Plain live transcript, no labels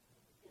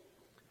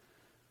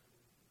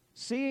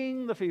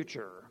Seeing the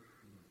future.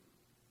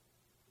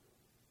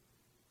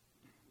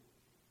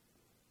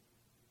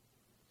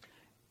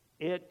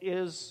 It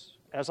is,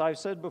 as I've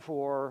said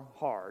before,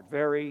 hard,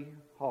 very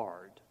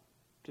hard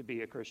to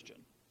be a Christian.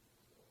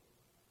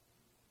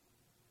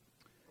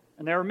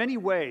 And there are many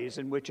ways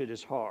in which it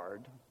is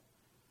hard,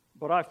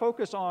 but I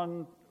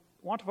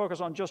want to focus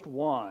on just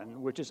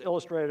one, which is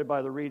illustrated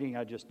by the reading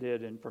I just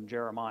did from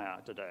Jeremiah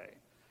today,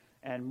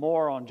 and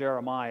more on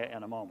Jeremiah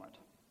in a moment.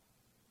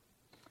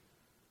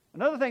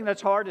 Another thing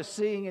that's hard is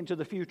seeing into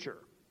the future.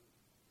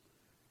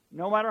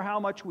 No matter how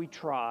much we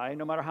try,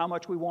 no matter how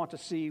much we want to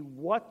see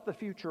what the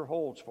future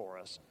holds for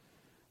us,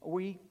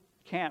 we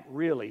can't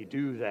really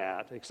do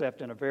that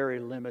except in a very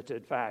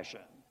limited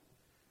fashion.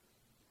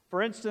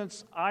 For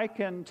instance, I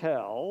can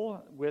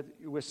tell with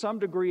some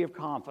degree of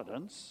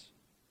confidence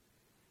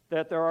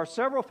that there are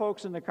several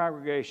folks in the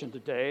congregation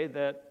today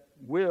that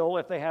will,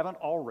 if they haven't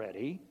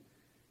already,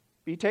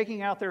 be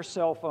taking out their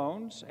cell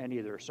phones and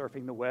either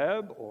surfing the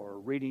web or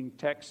reading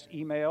text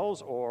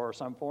emails or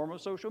some form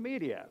of social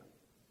media.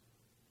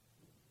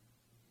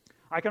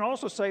 I can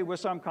also say with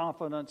some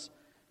confidence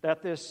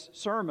that this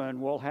sermon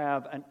will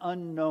have an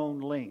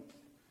unknown length,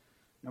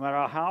 no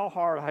matter how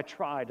hard I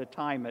try to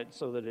time it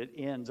so that it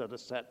ends at a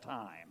set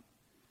time.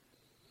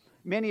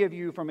 Many of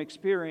you from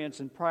experience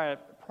and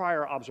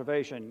prior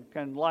observation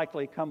can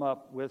likely come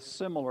up with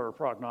similar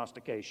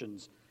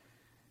prognostications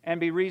and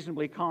be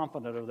reasonably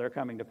confident of their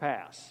coming to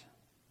pass.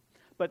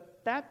 But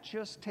that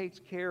just takes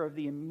care of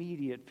the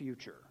immediate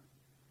future.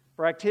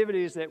 For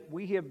activities that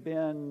we have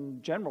been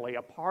generally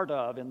a part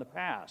of in the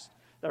past,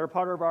 that are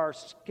part of our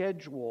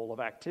schedule of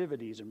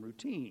activities and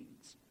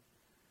routines.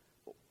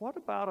 But what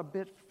about a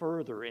bit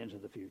further into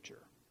the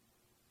future?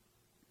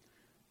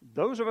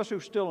 Those of us who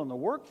are still in the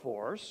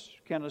workforce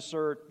can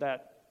assert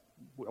that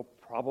we'll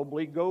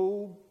probably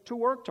go to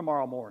work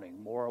tomorrow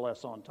morning, more or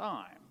less on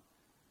time.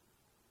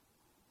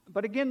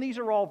 But again, these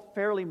are all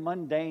fairly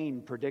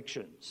mundane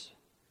predictions.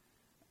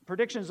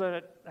 Predictions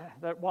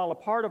that while a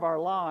part of our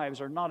lives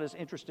are not as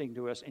interesting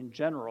to us in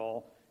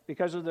general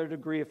because of their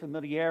degree of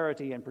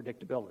familiarity and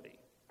predictability.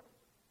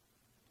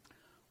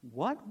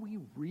 What we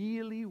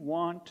really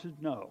want to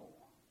know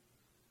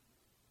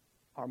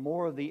are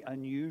more of the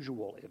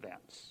unusual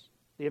events,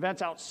 the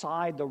events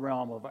outside the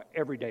realm of our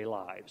everyday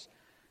lives,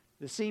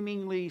 the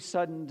seemingly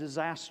sudden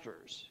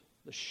disasters,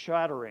 the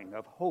shattering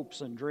of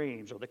hopes and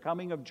dreams, or the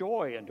coming of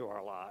joy into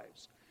our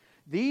lives.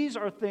 These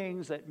are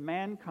things that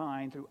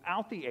mankind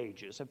throughout the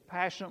ages have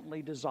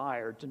passionately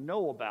desired to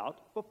know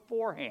about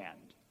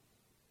beforehand.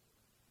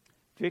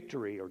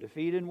 Victory or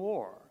defeat in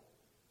war,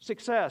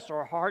 success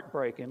or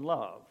heartbreak in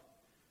love.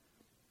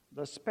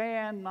 The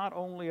span not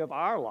only of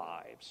our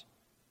lives,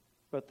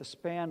 but the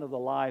span of the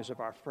lives of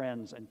our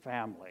friends and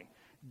family.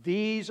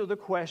 These are the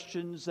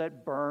questions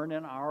that burn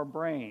in our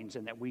brains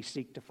and that we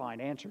seek to find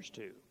answers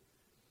to.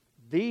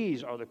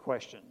 These are the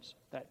questions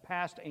that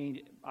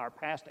our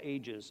past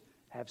ages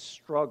have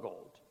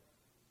struggled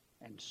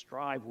and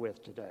strive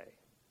with today.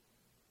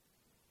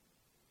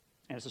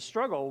 And it's a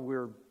struggle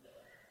we're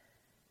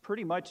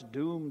pretty much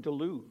doomed to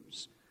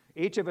lose.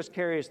 Each of us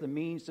carries the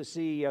means to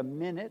see a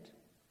minute,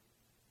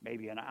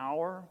 maybe an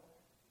hour,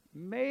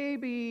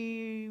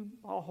 maybe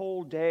a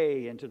whole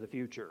day into the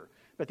future.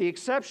 But the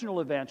exceptional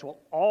events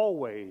will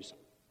always,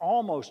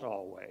 almost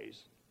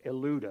always,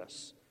 elude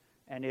us.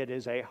 And it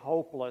is a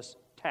hopeless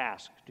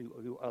task to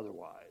do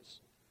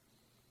otherwise.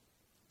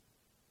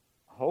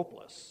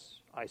 Hopeless,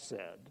 I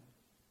said.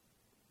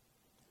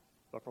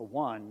 But for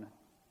one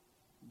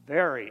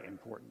very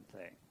important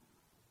thing,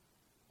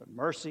 the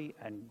mercy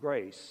and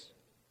grace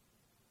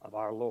of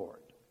our Lord.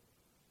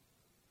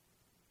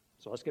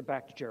 So let's get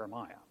back to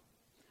Jeremiah.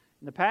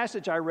 In the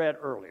passage I read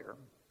earlier,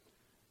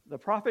 the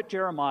prophet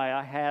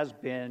Jeremiah has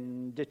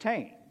been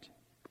detained.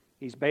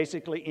 He's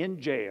basically in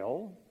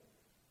jail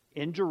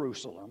in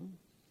Jerusalem,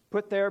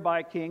 put there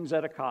by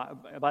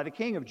the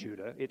king of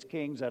Judah, it's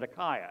King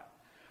Zedekiah.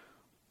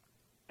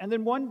 And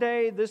then one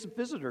day this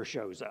visitor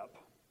shows up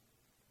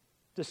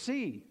to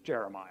see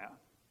Jeremiah.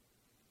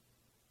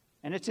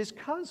 And it's his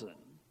cousin,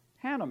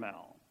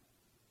 Hanamel.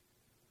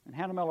 And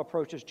Hanamel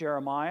approaches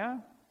Jeremiah,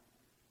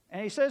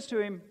 and he says to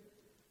him,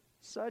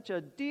 "Such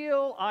a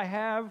deal I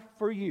have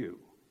for you.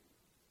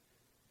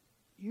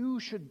 You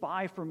should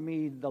buy from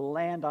me the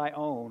land I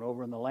own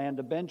over in the land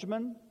of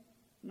Benjamin,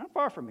 not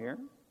far from here.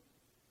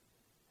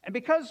 And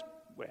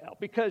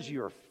because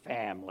you're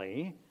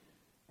family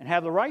and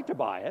have the right to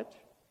buy it,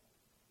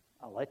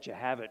 I'll let you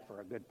have it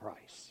for a good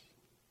price."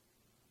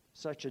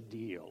 Such a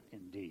deal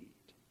indeed.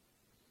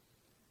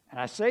 And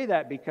I say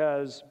that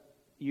because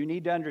you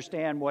need to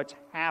understand what's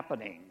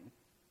happening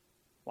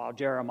while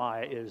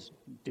Jeremiah is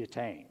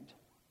detained.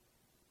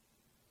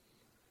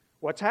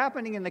 What's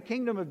happening in the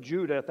kingdom of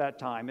Judah at that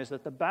time is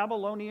that the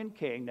Babylonian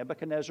king,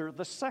 Nebuchadnezzar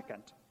II,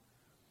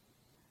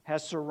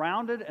 has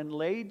surrounded and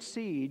laid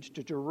siege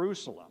to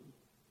Jerusalem,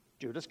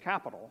 Judah's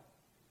capital.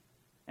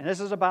 And this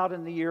is about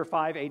in the year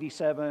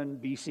 587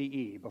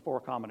 BCE,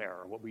 before Common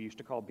Era, what we used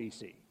to call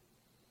BC.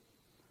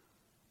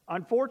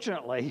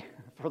 Unfortunately,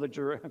 for the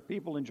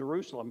people in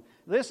Jerusalem,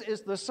 this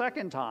is the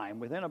second time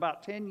within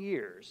about 10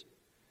 years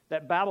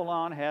that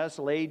Babylon has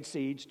laid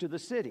siege to the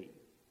city.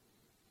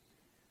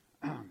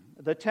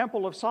 The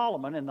Temple of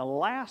Solomon, in the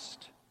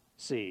last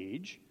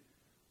siege,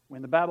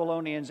 when the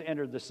Babylonians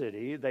entered the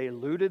city, they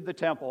looted the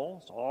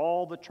temple, so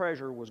all the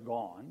treasure was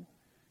gone,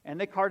 and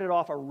they carted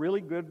off a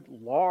really good,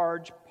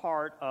 large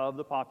part of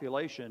the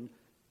population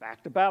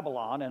back to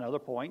Babylon and other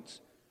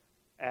points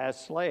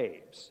as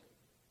slaves.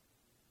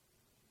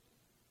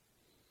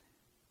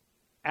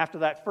 After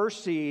that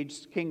first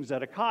siege, King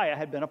Zedekiah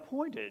had been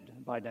appointed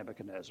by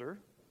Nebuchadnezzar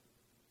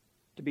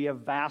to be a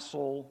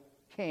vassal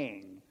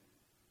king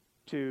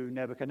to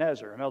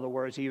Nebuchadnezzar. In other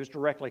words, he was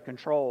directly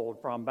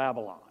controlled from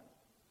Babylon.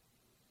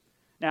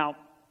 Now,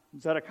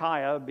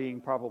 Zedekiah, being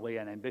probably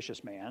an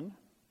ambitious man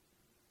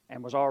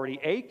and was already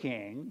a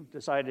king,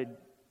 decided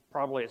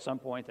probably at some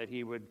point that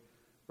he would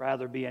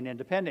rather be an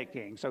independent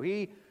king. So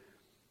he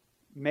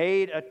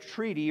made a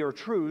treaty or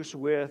truce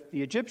with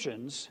the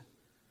Egyptians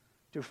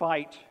to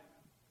fight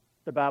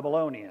the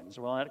Babylonians.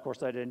 Well, of course,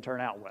 that didn't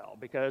turn out well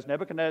because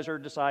Nebuchadnezzar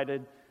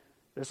decided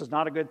this is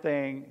not a good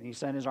thing, and he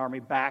sent his army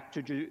back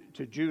to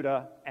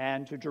Judah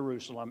and to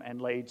Jerusalem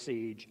and laid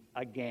siege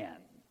again.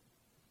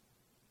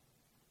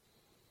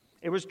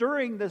 It was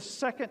during the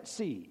second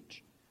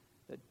siege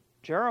that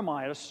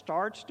Jeremiah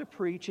starts to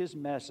preach his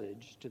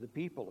message to the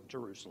people of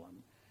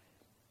Jerusalem.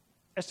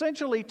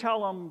 Essentially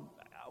tell them,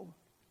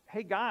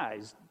 hey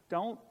guys,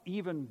 don't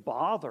even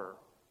bother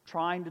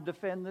trying to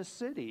defend this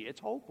city. It's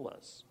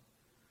hopeless.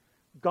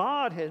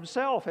 God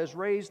himself has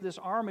raised this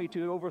army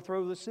to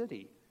overthrow the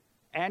city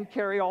and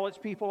carry all its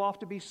people off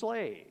to be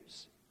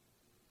slaves.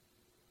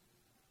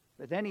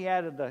 But then he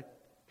added the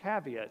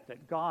caveat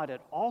that God had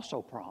also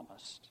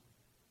promised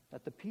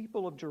that the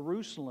people of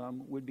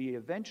Jerusalem would be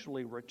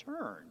eventually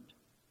returned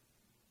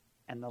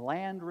and the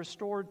land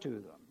restored to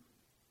them.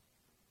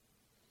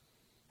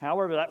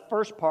 However, that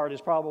first part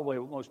is probably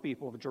what most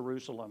people of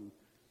Jerusalem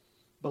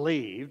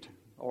believed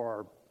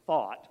or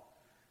thought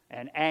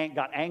and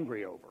got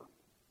angry over.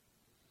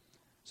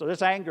 So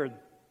this angered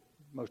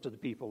most of the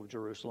people of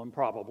Jerusalem,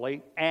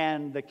 probably,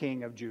 and the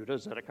king of Judah,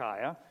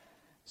 Zedekiah.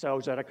 So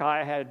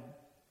Zedekiah had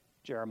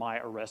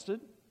Jeremiah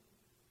arrested,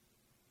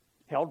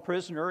 held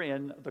prisoner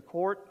in the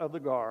court of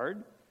the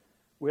guard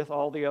with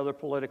all the other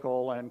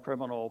political and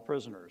criminal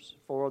prisoners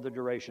for the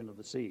duration of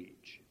the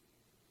siege.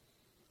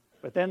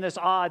 But then this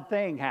odd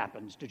thing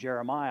happens to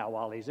Jeremiah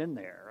while he's in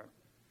there.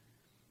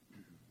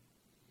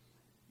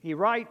 He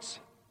writes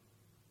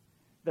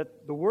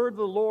that the word of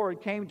the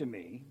Lord came to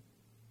me,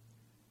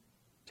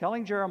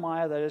 telling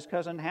Jeremiah that his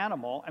cousin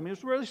Hanamel, it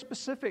was a really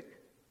specific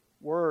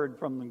word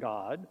from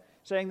God,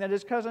 saying that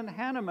his cousin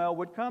Hanamel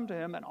would come to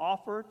him and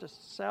offer to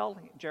sell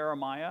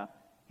Jeremiah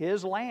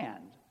his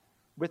land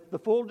with the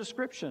full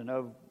description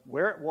of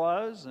where it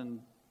was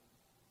and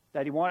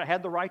that he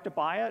had the right to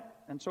buy it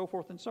and so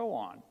forth and so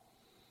on.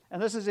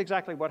 And this is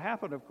exactly what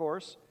happened, of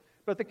course.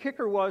 But the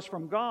kicker was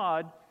from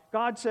God.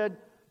 God said,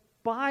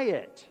 buy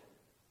it.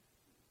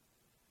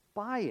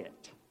 Buy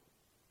it.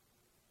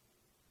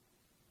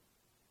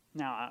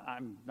 Now,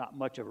 I'm not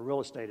much of a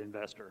real estate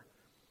investor,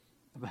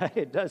 but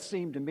it does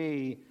seem to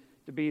me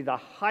to be the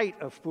height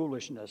of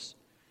foolishness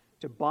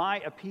to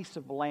buy a piece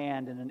of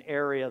land in an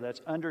area that's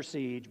under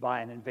siege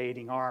by an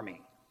invading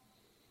army,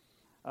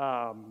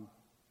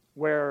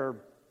 where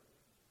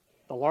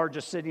the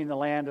largest city in the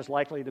land is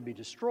likely to be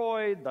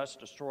destroyed, thus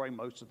destroying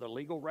most of the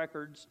legal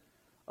records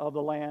of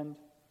the land,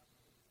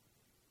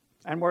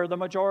 and where the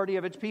majority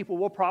of its people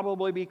will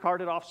probably be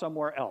carted off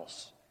somewhere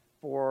else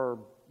for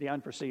the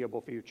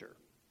unforeseeable future.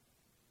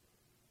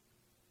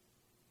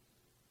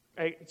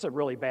 It's a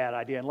really bad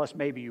idea, unless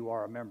maybe you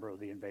are a member of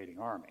the invading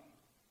army.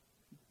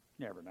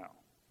 You never know.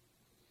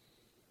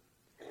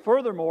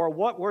 Furthermore,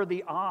 what were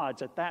the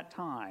odds at that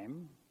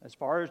time, as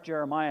far as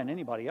Jeremiah and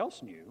anybody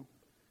else knew,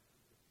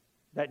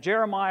 that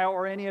Jeremiah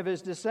or any of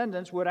his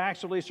descendants would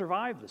actually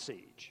survive the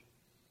siege,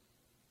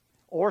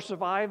 or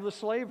survive the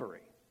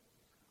slavery,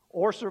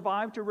 or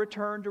survive to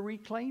return to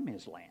reclaim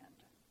his land?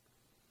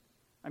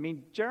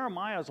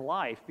 Jeremiah's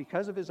life,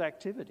 because of his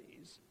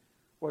activities,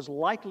 was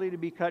likely to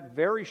be cut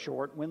very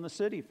short when the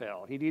city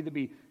fell. He'd either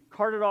be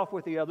carted off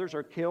with the others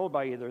or killed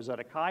by either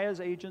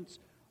Zedekiah's agents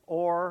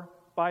or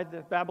by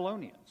the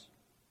Babylonians.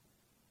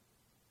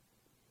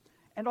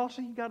 And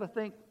also, you got to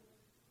think,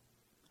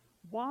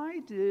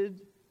 why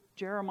did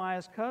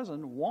Jeremiah's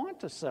cousin want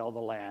to sell the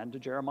land to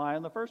Jeremiah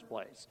in the first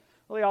place?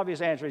 Well, the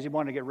obvious answer is he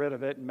wanted to get rid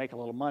of it and make a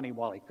little money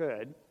while he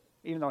could,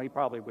 even though he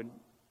probably wouldn't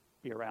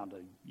be around to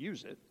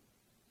use it.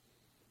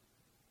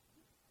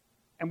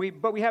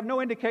 But we have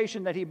no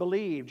indication that he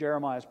believed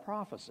Jeremiah's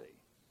prophecy.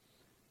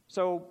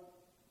 So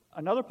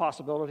another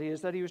possibility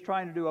is that he was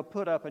trying to do a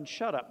put up and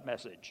shut up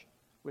message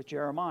with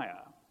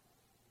Jeremiah.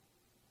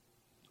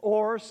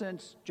 Or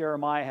since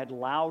Jeremiah had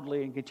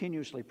loudly and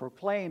continuously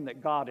proclaimed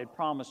that God had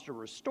promised to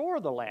restore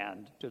the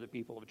land to the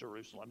people of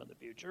Jerusalem in the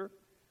future,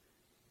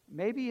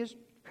 maybe his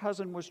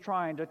cousin was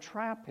trying to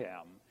trap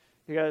him.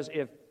 Because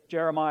if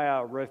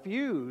Jeremiah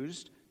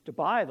refused to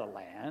buy the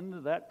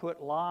land, that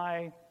put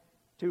lie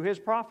to his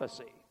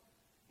prophecy.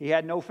 He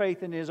had no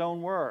faith in his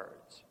own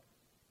words.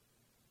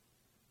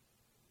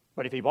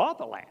 But if he bought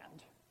the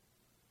land,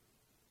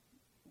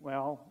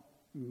 well,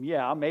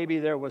 yeah, maybe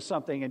there was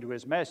something into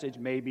his message.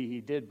 Maybe he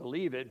did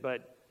believe it,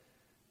 but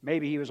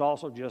maybe he was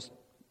also just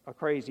a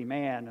crazy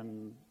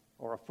man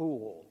or a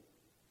fool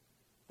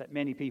that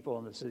many people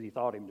in the city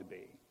thought him to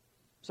be.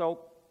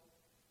 So,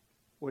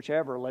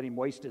 whichever, let him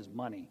waste his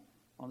money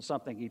on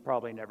something he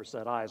probably never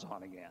set eyes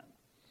on again.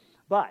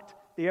 But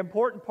the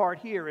important part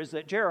here is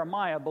that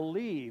Jeremiah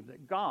believed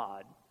that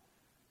God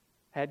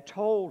had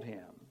told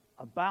him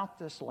about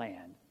this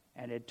land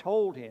and had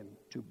told him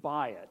to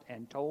buy it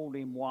and told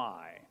him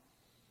why.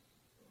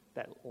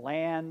 That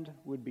land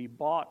would be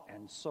bought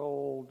and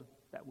sold,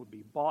 that would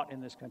be bought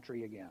in this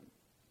country again.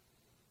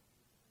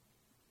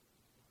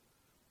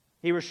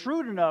 He was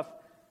shrewd enough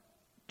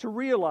to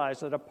realize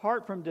that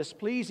apart from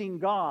displeasing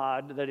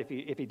God, that if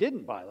he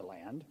didn't buy the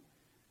land,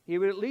 he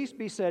would at least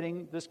be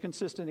setting this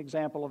consistent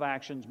example of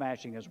actions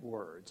matching his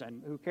words.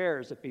 And who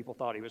cares if people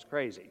thought he was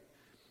crazy?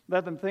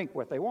 Let them think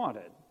what they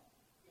wanted.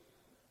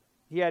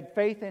 He had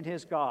faith in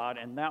his God,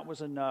 and that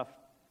was enough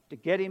to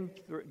get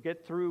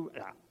through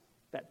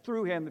that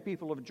through him the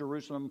people of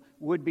Jerusalem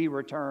would be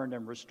returned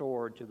and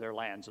restored to their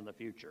lands in the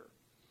future.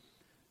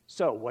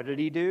 So what did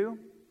he do?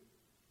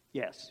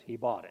 Yes, he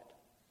bought it.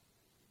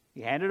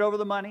 He handed over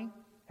the money,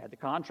 had the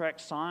contract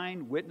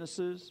signed,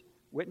 witnessed,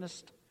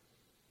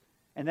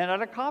 and then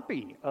had a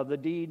copy of the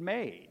deed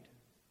made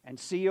and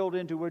sealed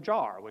into a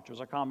jar, which was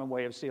a common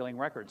way of sealing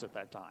records at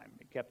that time.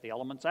 It kept the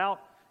elements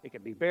out. It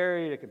could be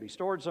buried. It could be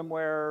stored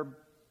somewhere,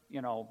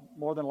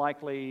 more than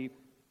likely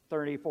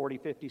 30, 40,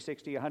 50,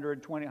 60,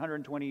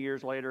 120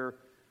 years later,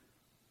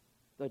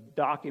 the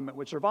document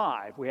would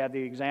survive. We have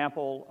the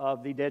example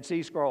of the Dead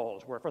Sea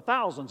Scrolls, where for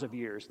thousands of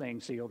years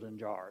things sealed in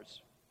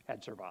jars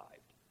had survived.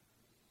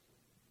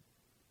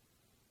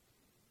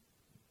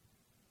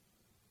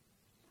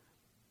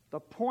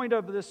 The point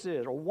of this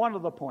is, or one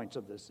of the points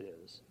of this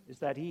is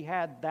that he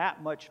had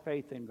that much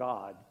faith in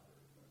God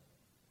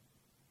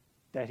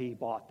that he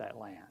bought that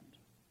land.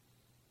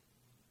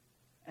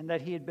 And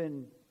that he had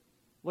been,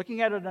 looking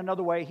at it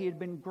another way, he had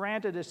been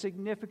granted a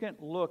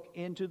significant look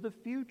into the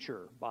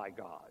future by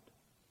God.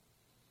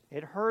 He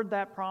had heard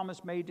that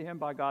promise made to him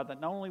by God that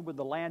not only would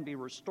the land be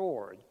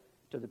restored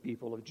to the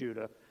people of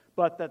Judah,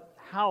 but that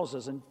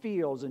houses and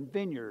fields and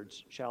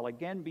vineyards shall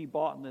again be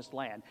bought in this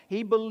land.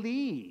 He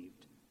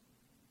believed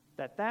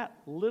that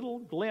little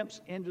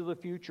glimpse into the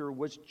future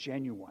was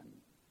genuine.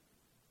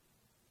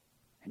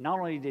 And not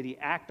only did he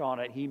act on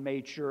it, he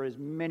made sure as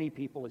many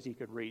people as he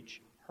could reach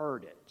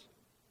heard it.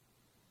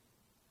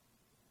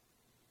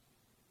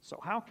 So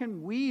how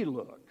can we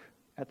look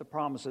at the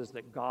promises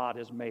that God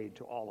has made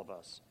to all of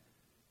us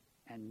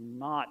and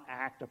not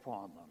act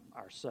upon them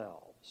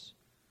ourselves?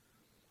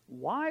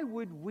 Why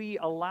would we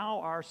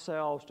allow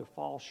ourselves to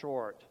fall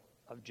short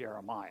of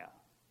Jeremiah?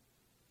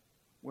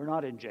 We're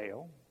not in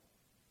jail.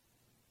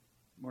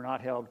 We're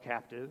not held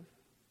captive.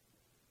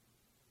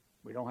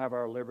 We don't have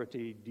our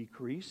liberty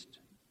decreased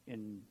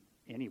in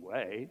any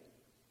way.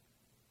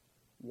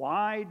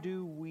 Why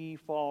do we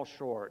fall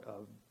short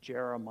of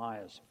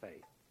Jeremiah's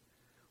faith?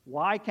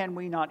 Why can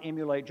we not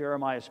emulate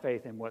Jeremiah's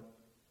faith in what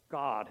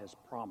God has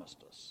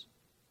promised us?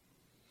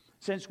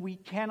 Since we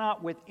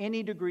cannot with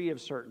any degree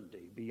of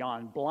certainty,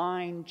 beyond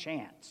blind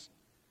chance,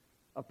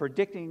 of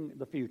predicting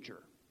the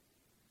future,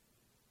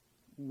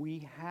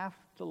 we have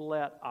to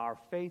let our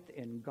faith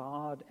in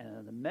God and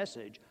in the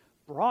message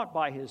brought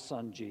by his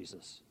Son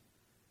Jesus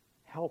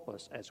help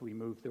us as we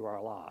move through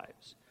our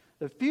lives.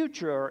 The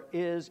future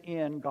is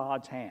in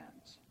God's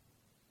hands.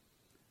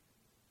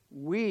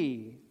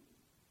 We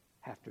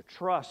have to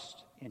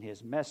trust in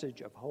his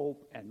message of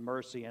hope and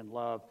mercy and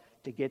love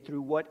to get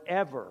through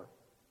whatever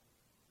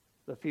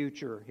the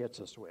future hits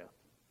us with.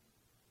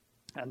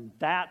 And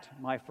that,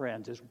 my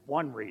friends, is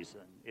one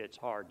reason it's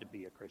hard to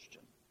be a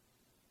Christian.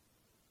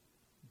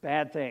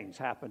 Bad things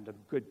happen to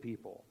good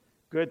people.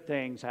 Good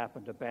things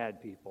happen to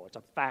bad people. It's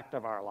a fact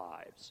of our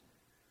lives.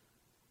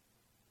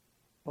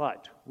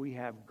 But we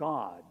have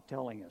God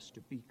telling us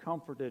to be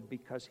comforted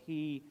because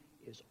he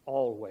is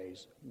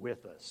always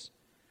with us.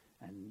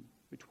 And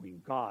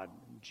between God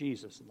and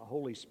Jesus and the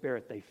Holy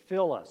Spirit, they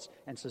fill us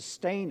and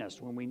sustain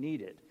us when we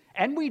need it.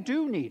 And we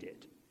do need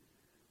it.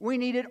 We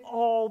need it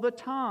all the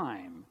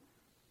time.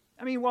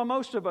 I mean, while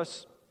most of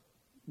us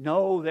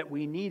know that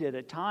we need it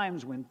at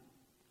times when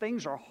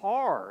things are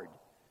hard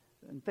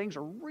and things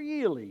are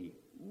really,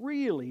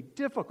 really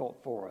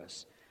difficult for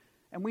us,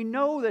 and we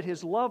know that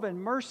his love and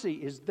mercy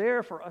is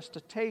there for us to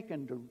take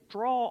and to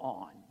draw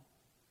on,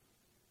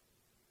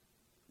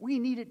 we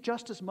need it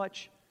just as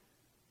much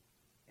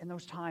in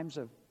those times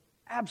of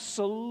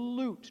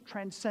absolute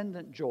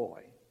transcendent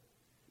joy.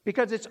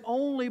 Because it's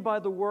only by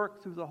the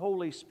work through the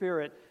Holy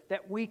Spirit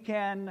that we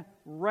can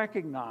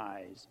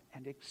recognize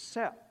and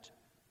accept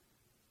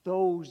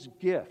those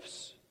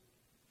gifts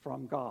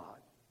from God.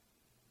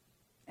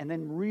 And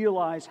then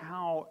realize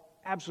how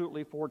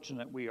absolutely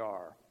fortunate we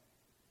are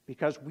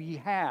because we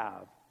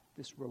have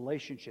this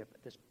relationship,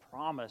 this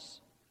promise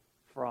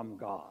from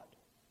God.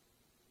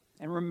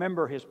 And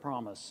remember his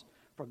promise.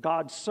 For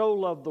God so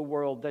loved the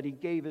world that he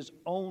gave his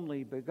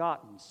only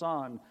begotten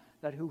Son,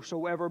 that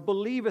whosoever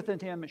believeth in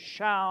him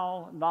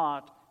shall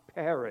not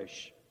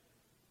perish,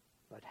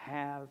 but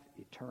have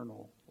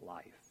eternal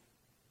life.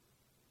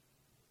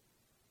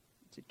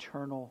 It's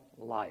eternal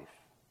life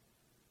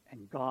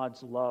and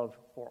God's love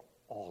for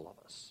all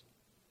of us.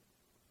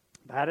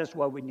 That is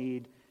what we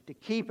need to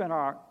keep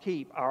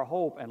our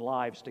hope and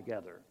lives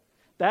together.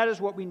 That is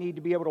what we need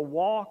to be able to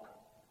walk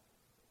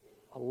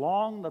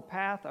along the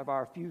path of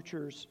our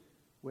futures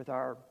with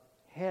our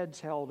heads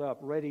held up,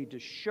 ready to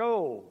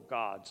show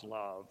God's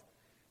love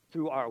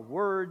through our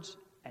words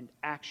and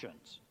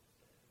actions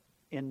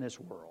in this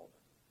world.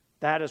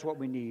 That is what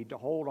we need to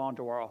hold on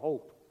to our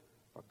hope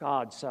for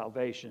God's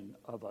salvation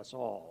of us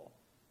all,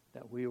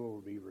 that we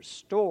will be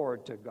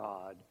restored to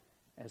God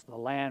as the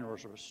land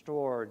was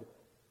restored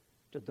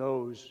to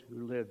those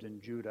who lived in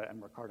Judah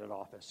and were carted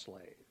off as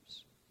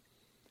slaves.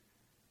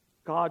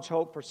 God's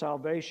hope for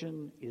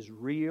salvation is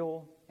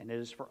real, and it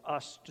is for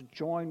us to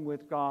join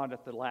with God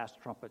at the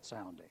last trumpet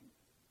sounding.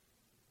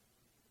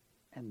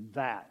 And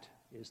that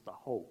is the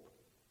hope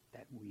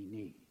that we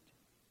need.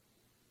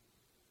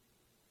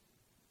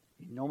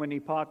 In nomine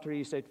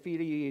Patris et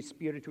Filii et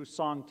Spiritus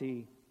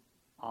Sancti.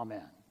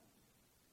 Amen.